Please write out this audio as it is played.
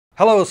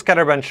Hello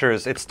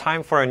SkatterBenchers, it's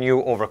time for a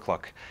new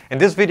overclock. In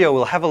this video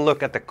we'll have a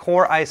look at the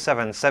Core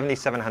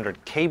i7-7700K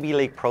Kaby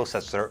Lake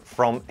processor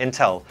from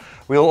Intel.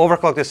 We'll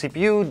overclock the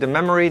CPU, the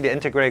memory, the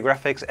integrated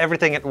graphics,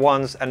 everything at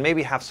once, and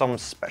maybe have some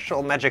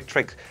special magic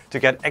tricks to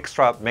get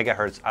extra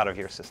megahertz out of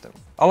your system.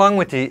 Along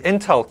with the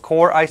Intel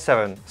Core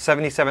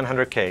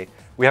i7-7700K,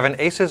 we have an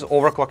ASUS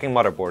overclocking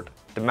motherboard,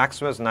 the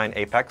Maximus 9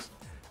 Apex,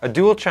 a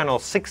dual-channel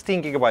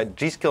 16GB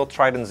G.skill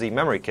Trident Z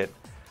memory kit,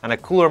 and a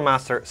Cooler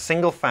Master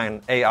single-fan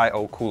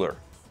AIO cooler.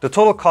 The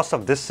total cost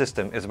of this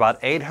system is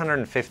about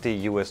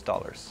 $850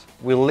 US.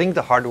 We'll link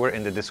the hardware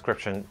in the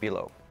description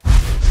below.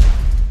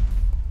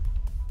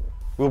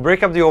 We'll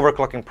break up the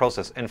overclocking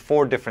process in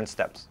 4 different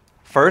steps.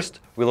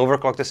 First, we'll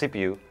overclock the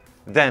CPU,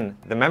 then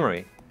the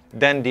memory,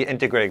 then the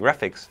integrated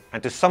graphics,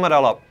 and to sum it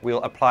all up,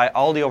 we'll apply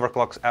all the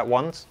overclocks at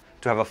once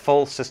to have a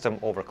full system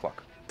overclock.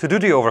 To do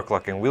the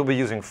overclocking, we'll be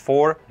using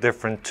 4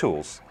 different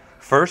tools.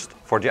 First,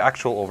 for the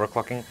actual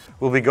overclocking,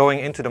 we'll be going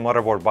into the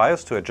motherboard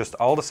BIOS to adjust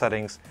all the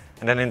settings,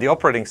 and then in the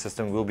operating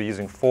system we'll be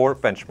using 4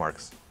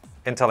 benchmarks: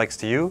 Intel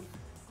XTU,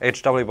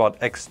 HWBOT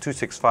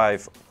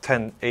X265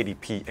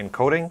 1080p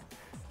encoding,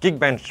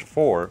 Geekbench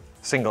 4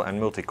 single and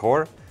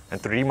multi-core,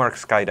 and 3D Mark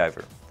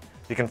Skydiver.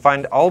 You can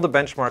find all the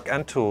benchmark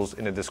and tools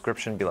in the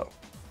description below.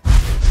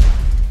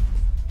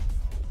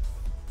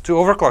 To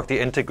overclock the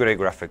integrated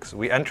graphics,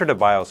 we enter the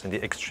BIOS in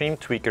the Extreme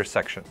Tweaker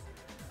section.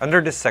 Under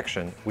this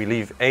section, we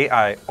leave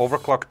AI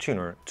Overclock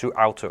Tuner to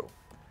Auto.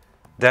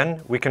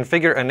 Then, we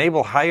configure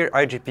Enable Higher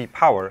IGP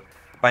Power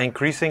by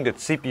increasing the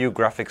CPU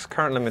graphics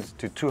current limit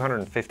to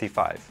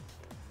 255.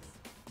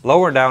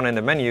 Lower down in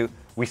the menu,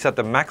 we set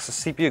the max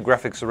CPU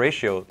graphics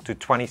ratio to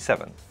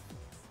 27.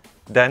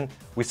 Then,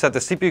 we set the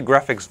CPU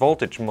graphics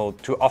voltage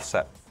mode to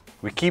offset.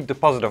 We keep the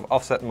positive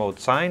offset mode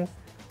sign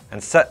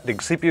and set the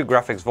CPU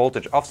graphics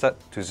voltage offset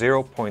to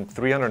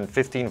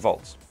 0.315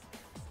 volts.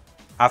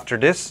 After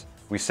this,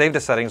 we save the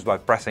settings by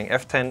pressing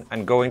F10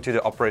 and going to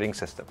the operating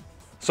system.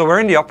 So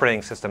we're in the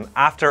operating system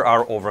after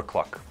our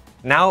overclock.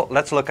 Now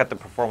let's look at the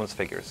performance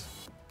figures.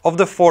 Of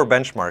the 4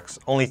 benchmarks,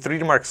 only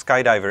 3D Mark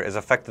Skydiver is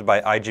affected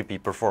by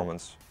IGP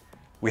performance.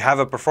 We have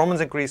a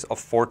performance increase of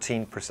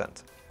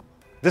 14%.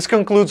 This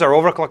concludes our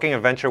overclocking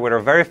adventure with our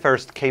very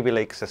first Kaby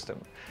Lake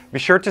system. Be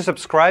sure to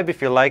subscribe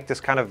if you like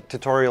this kind of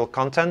tutorial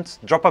content.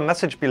 Drop a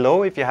message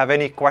below if you have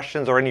any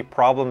questions or any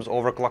problems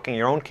overclocking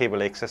your own Kaby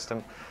Lake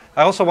system.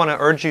 I also want to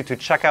urge you to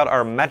check out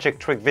our magic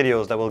trick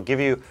videos that will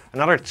give you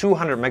another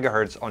 200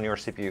 MHz on your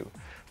CPU.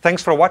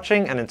 Thanks for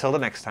watching, and until the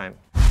next time.